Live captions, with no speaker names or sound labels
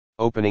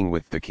Opening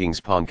with the king's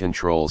pawn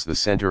controls the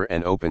center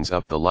and opens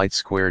up the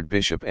light-squared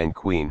bishop and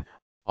queen,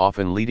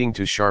 often leading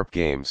to sharp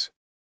games.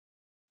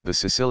 The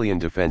Sicilian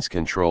defense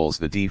controls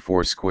the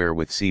d4 square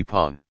with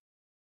c-pawn.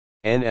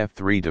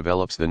 F3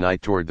 develops the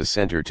knight toward the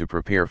center to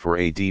prepare for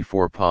a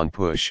d4 pawn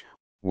push,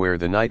 where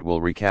the knight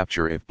will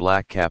recapture if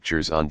black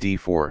captures on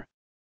d4.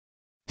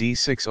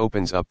 d6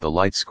 opens up the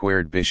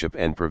light-squared bishop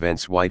and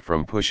prevents white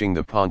from pushing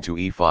the pawn to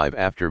e5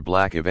 after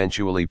black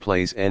eventually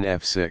plays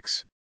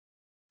F6.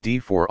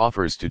 d4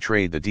 offers to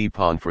trade the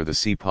d-pawn for the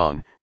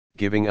c-pawn,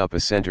 giving up a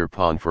center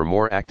pawn for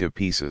more active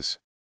pieces.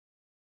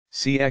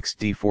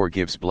 d4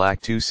 gives black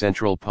 2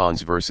 central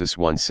pawns versus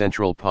 1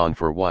 central pawn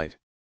for white.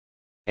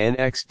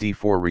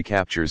 d4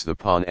 recaptures the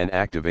pawn and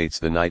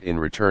activates the knight in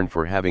return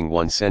for having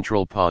 1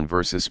 central pawn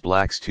versus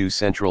black's 2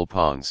 central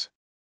pawns.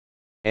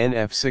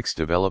 F6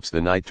 develops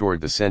the knight toward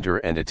the center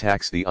and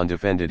attacks the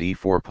undefended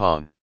e4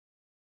 pawn.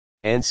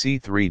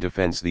 c3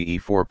 defends the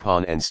e4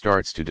 pawn and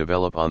starts to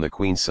develop on the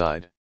queen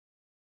side.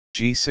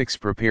 g6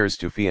 prepares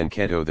to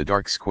fianchetto the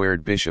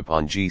dark-squared bishop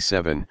on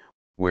g7,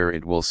 where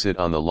it will sit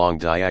on the long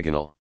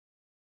diagonal.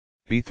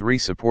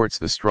 b3 supports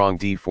the strong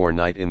d4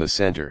 knight in the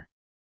center.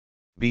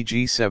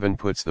 bg7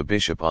 puts the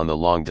bishop on the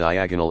long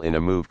diagonal in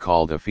a move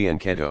called a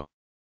fianchetto.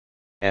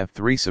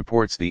 f3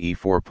 supports the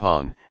e4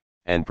 pawn,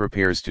 and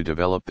prepares to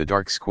develop the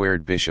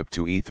dark-squared bishop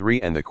to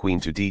e3 and the queen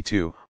to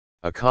d2,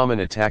 a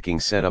common attacking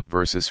setup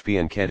versus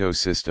fianchetto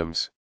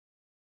systems.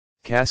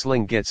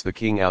 Castling gets the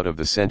king out of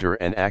the center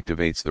and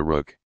activates the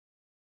rook.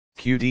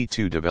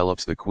 qd2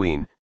 develops the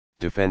queen,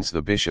 defends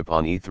the bishop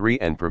on e3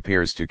 and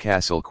prepares to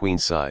castle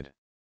queenside.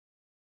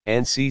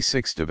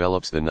 c6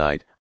 develops the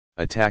knight,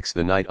 attacks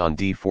the knight on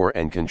d4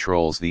 and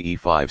controls the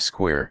e5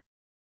 square.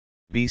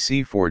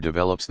 bc4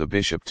 develops the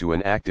bishop to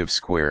an active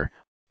square,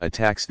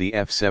 attacks the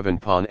f7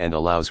 pawn and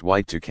allows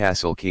white to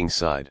castle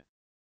kingside.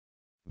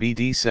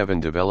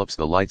 bd7 develops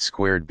the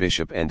light-squared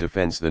bishop and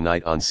defends the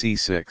knight on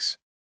c6.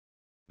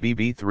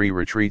 bb3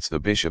 retreats the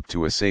bishop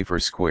to a safer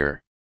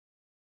square.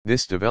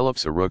 This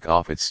develops a rook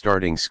off its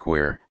starting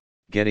square,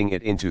 getting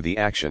it into the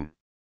action.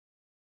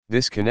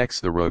 This connects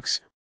the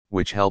rooks,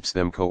 which helps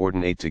them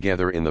coordinate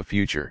together in the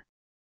future.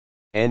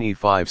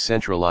 e5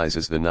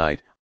 centralizes the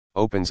knight,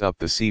 opens up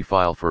the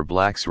c-file for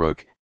black's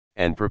rook,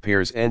 and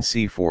prepares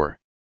c4.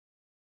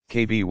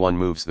 kb1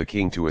 moves the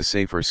king to a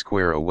safer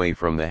square away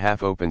from the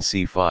half-open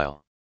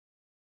c-file.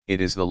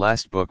 It is the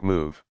last book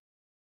move.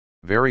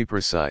 Very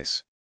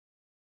precise.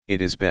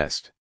 It is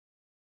best.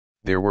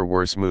 There were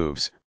worse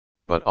moves,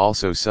 but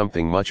also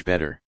something much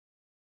better.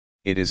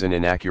 It is an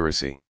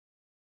inaccuracy.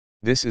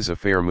 This is a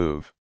fair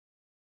move.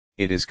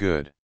 It is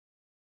good.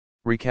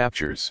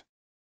 Recaptures.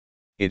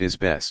 It is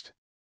best.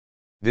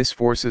 This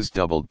forces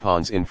doubled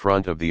pawns in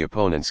front of the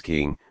opponent's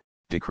king,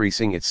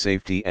 decreasing its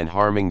safety and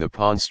harming the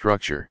pawn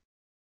structure.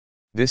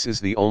 This is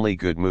the only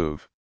good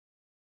move.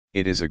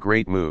 It is a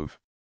great move.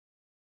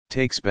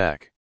 Takes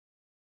back.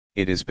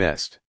 It is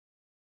best.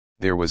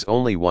 There was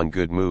only one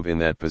good move in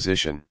that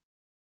position.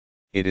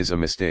 It is a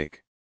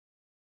mistake.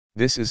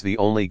 This is the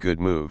only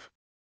good move.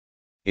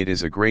 It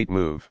is a great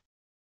move.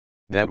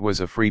 That was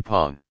a free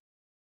pawn.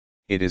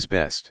 It is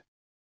best.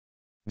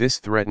 This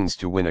threatens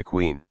to win a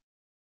queen.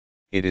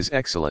 It is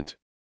excellent.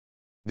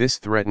 This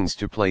threatens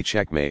to play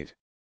checkmate.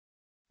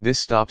 This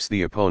stops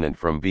the opponent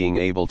from being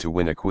able to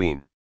win a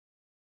queen.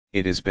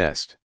 It is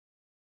best.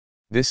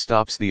 This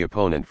stops the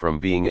opponent from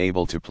being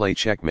able to play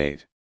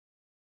checkmate.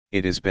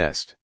 It is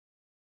best.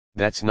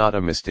 That's not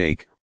a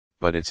mistake,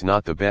 but it's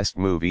not the best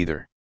move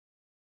either.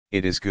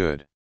 It is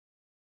good.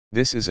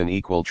 This is an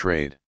equal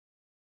trade.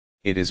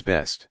 It is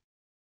best.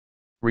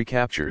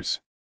 Recaptures.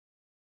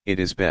 It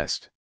is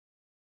best.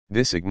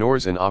 This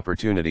ignores an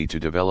opportunity to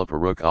develop a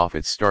rook off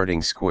its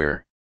starting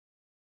square.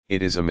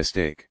 It is a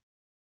mistake.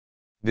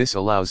 This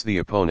allows the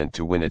opponent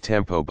to win a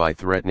tempo by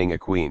threatening a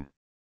queen.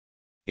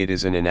 It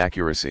is an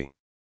inaccuracy.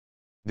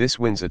 This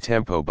wins a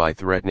tempo by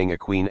threatening a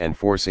queen and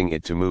forcing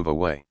it to move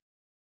away.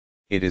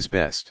 It is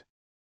best.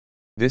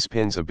 This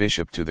pins a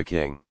bishop to the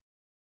king.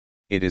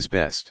 It is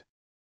best.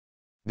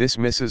 This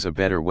misses a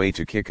better way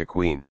to kick a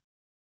queen.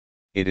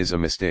 It is a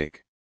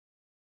mistake.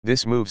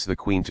 This moves the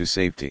queen to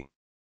safety.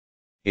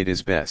 It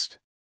is best.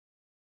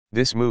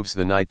 This moves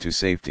the knight to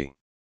safety.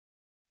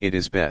 It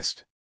is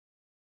best.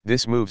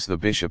 This moves the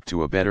bishop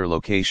to a better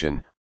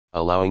location,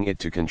 allowing it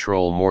to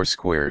control more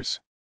squares.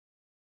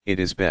 It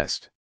is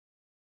best.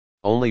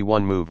 Only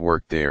one move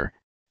worked there,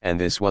 and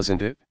this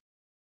wasn't it?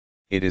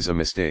 It is a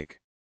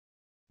mistake.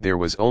 There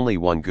was only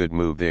one good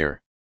move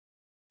there.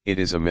 It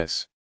is a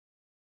miss.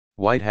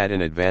 White had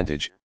an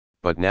advantage,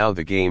 but now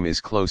the game is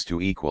close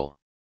to equal.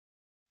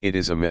 It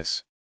is a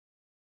miss.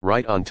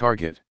 Right on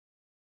target.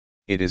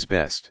 It is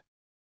best.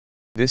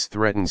 This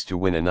threatens to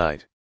win a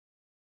knight.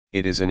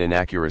 It is an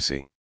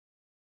inaccuracy.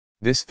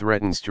 This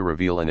threatens to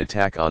reveal an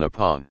attack on a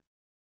pawn.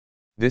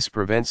 This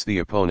prevents the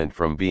opponent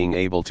from being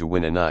able to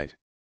win a knight.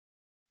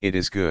 It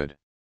is good.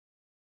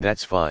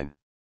 That's fine.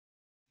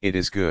 It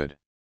is good.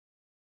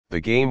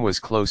 The game was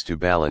close to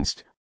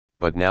balanced,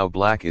 but now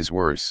black is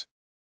worse.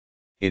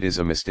 It is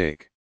a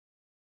mistake.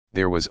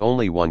 There was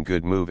only one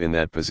good move in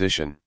that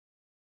position.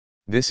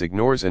 This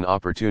ignores an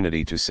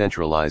opportunity to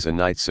centralize a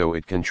knight so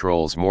it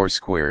controls more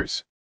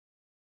squares.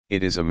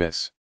 It is a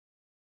miss.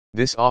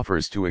 This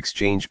offers to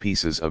exchange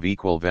pieces of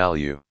equal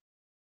value.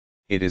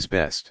 It is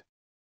best.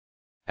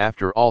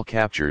 After all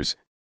captures,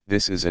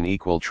 this is an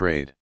equal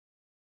trade.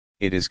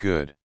 It is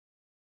good.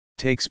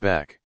 Takes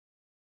back.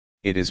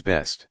 It is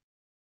best.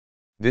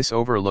 This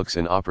overlooks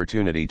an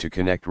opportunity to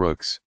connect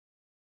rooks.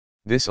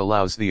 This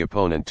allows the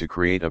opponent to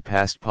create a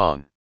passed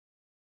pawn.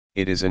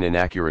 It is an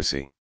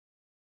inaccuracy.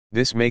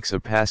 This makes a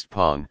passed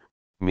pawn,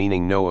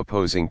 meaning no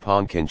opposing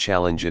pawn can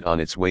challenge it on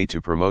its way to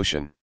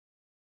promotion.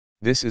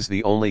 This is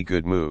the only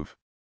good move.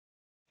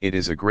 It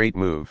is a great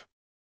move.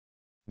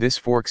 This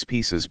forks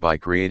pieces by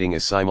creating a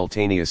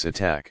simultaneous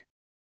attack.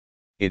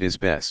 It is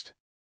best.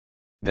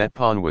 That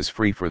pawn was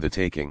free for the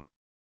taking.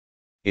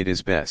 It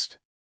is best.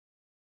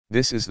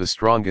 This is the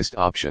strongest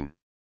option.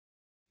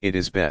 It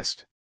is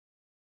best.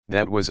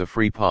 That was a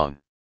free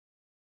pawn.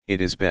 It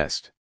is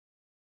best.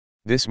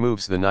 This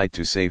moves the knight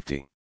to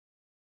safety.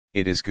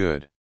 It is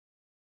good.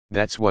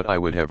 That's what I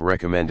would have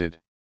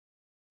recommended.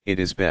 It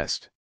is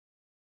best.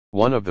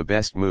 One of the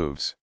best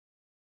moves.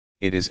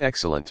 It is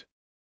excellent.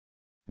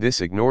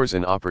 This ignores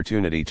an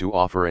opportunity to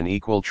offer an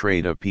equal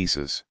trade of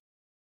pieces.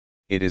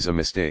 It is a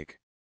mistake.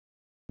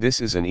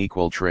 This is an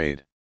equal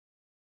trade.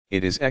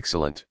 It is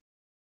excellent.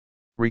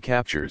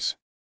 Recaptures.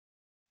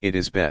 It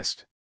is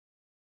best.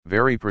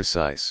 Very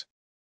precise.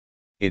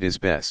 It is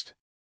best.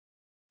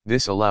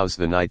 This allows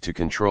the knight to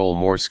control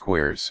more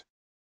squares.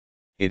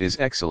 It is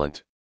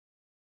excellent.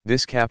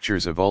 This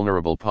captures a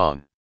vulnerable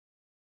pawn.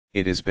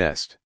 It is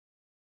best.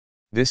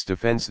 This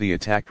defends the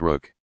attacked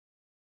rook.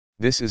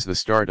 This is the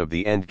start of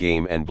the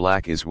endgame and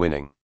black is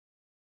winning.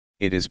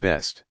 It is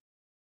best.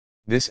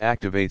 This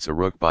activates a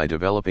rook by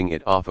developing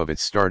it off of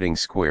its starting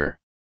square.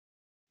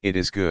 It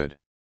is good.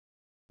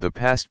 The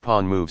passed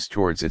pawn moves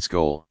towards its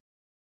goal.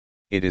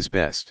 It is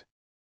best.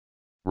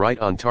 Right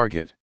on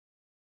target.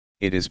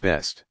 It is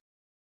best.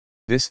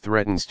 This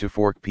threatens to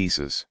fork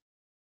pieces.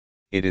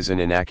 It is an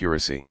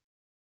inaccuracy.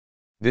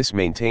 This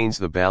maintains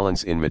the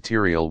balance in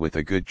material with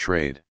a good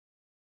trade.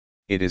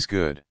 It is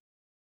good.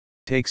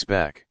 Takes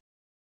back.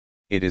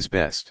 It is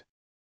best.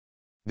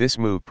 This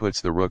move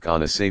puts the rook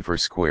on a safer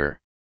square.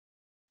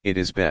 It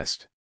is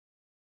best.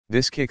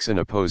 This kicks an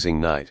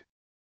opposing knight.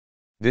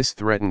 This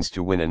threatens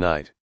to win a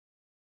knight.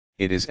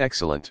 It is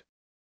excellent.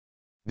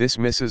 This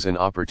misses an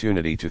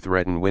opportunity to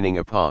threaten winning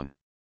a pawn.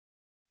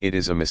 It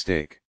is a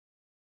mistake.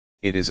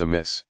 It is a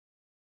miss.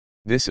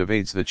 This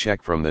evades the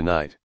check from the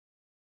knight.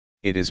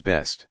 It is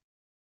best.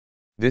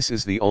 This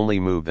is the only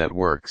move that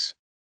works.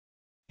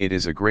 It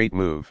is a great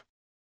move.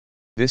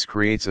 This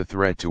creates a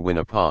threat to win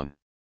a pawn.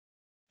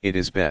 It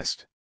is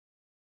best.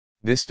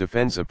 This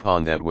defends a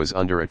pawn that was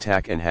under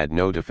attack and had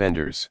no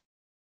defenders.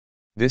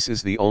 This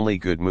is the only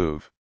good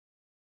move.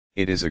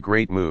 It is a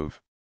great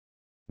move.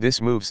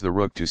 This moves the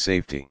rook to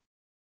safety.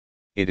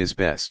 It is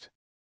best.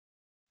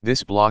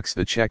 This blocks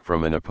the check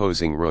from an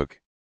opposing rook.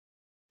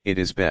 It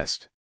is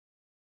best.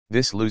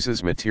 This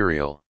loses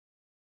material.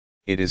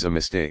 It is a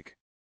mistake.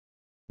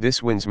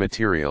 This wins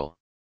material.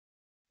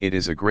 It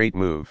is a great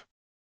move.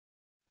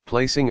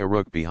 Placing a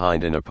rook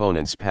behind an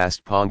opponent's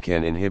passed pawn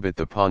can inhibit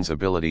the pawn's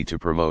ability to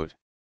promote.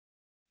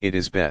 It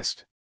is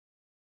best.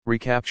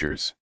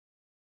 Recaptures.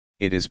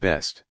 It is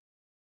best.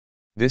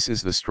 This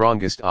is the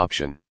strongest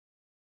option.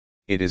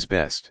 It is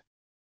best.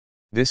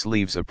 This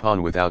leaves a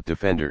pawn without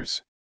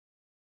defenders.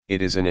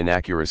 It is an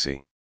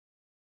inaccuracy.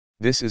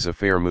 This is a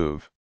fair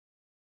move.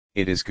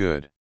 It is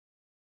good.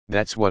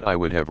 That's what I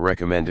would have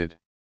recommended.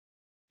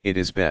 It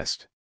is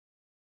best.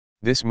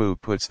 This move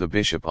puts the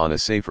bishop on a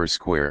safer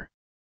square.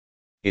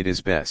 It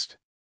is best.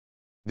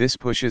 This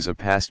pushes a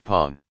passed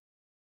pawn.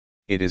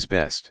 It is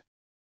best.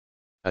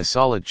 A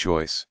solid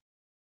choice.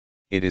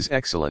 It is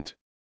excellent.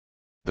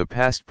 The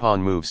passed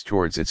pawn moves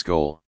towards its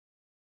goal.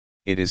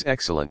 It is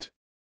excellent.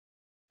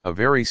 A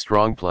very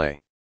strong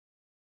play.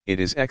 It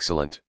is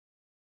excellent.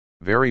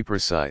 Very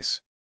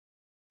precise.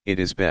 It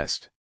is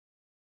best.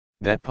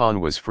 That pawn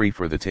was free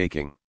for the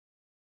taking.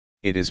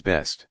 It is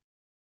best.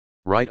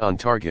 Right on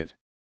target.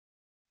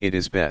 It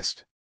is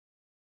best.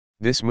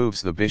 This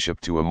moves the bishop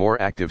to a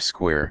more active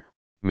square,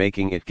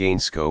 making it gain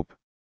scope.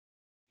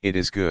 It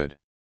is good.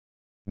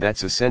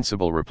 That's a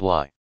sensible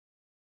reply.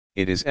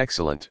 It is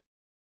excellent.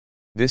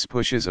 This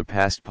pushes a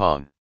passed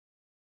pawn.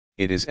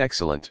 It is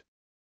excellent.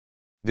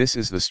 This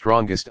is the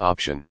strongest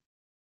option.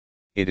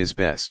 It is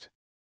best.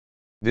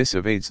 This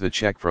evades the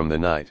check from the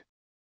knight.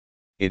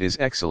 It is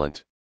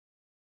excellent.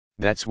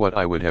 That's what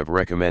I would have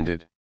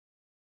recommended.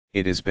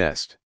 It is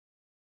best.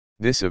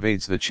 This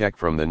evades the check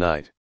from the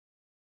knight.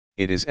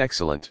 It is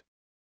excellent.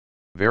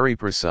 Very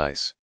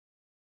precise.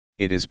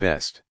 It is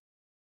best.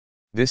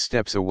 This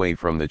steps away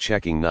from the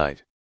checking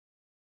knight.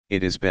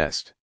 It is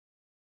best.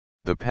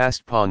 The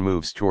passed pawn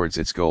moves towards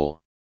its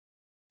goal.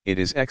 It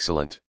is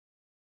excellent.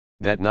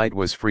 That knight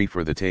was free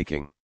for the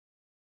taking.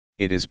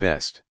 It is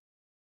best.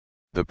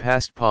 The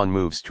passed pawn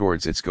moves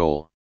towards its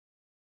goal.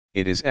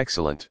 It is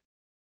excellent.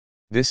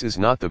 This is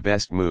not the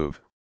best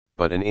move,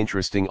 but an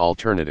interesting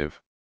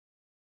alternative.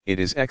 It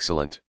is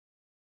excellent.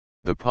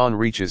 The pawn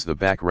reaches the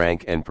back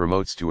rank and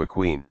promotes to a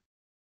queen.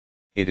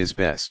 It is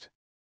best.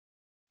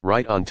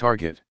 Right on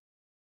target.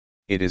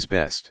 It is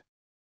best.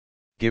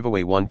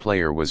 Giveaway one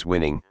player was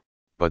winning,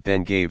 but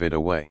then gave it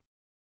away.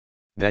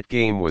 That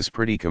game was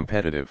pretty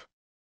competitive.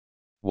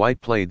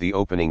 White played the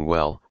opening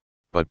well,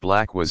 but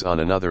black was on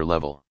another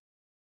level.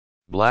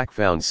 Black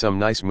found some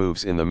nice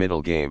moves in the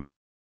middle game.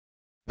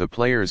 The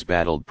players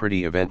battled pretty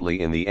evenly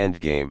in the end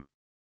game.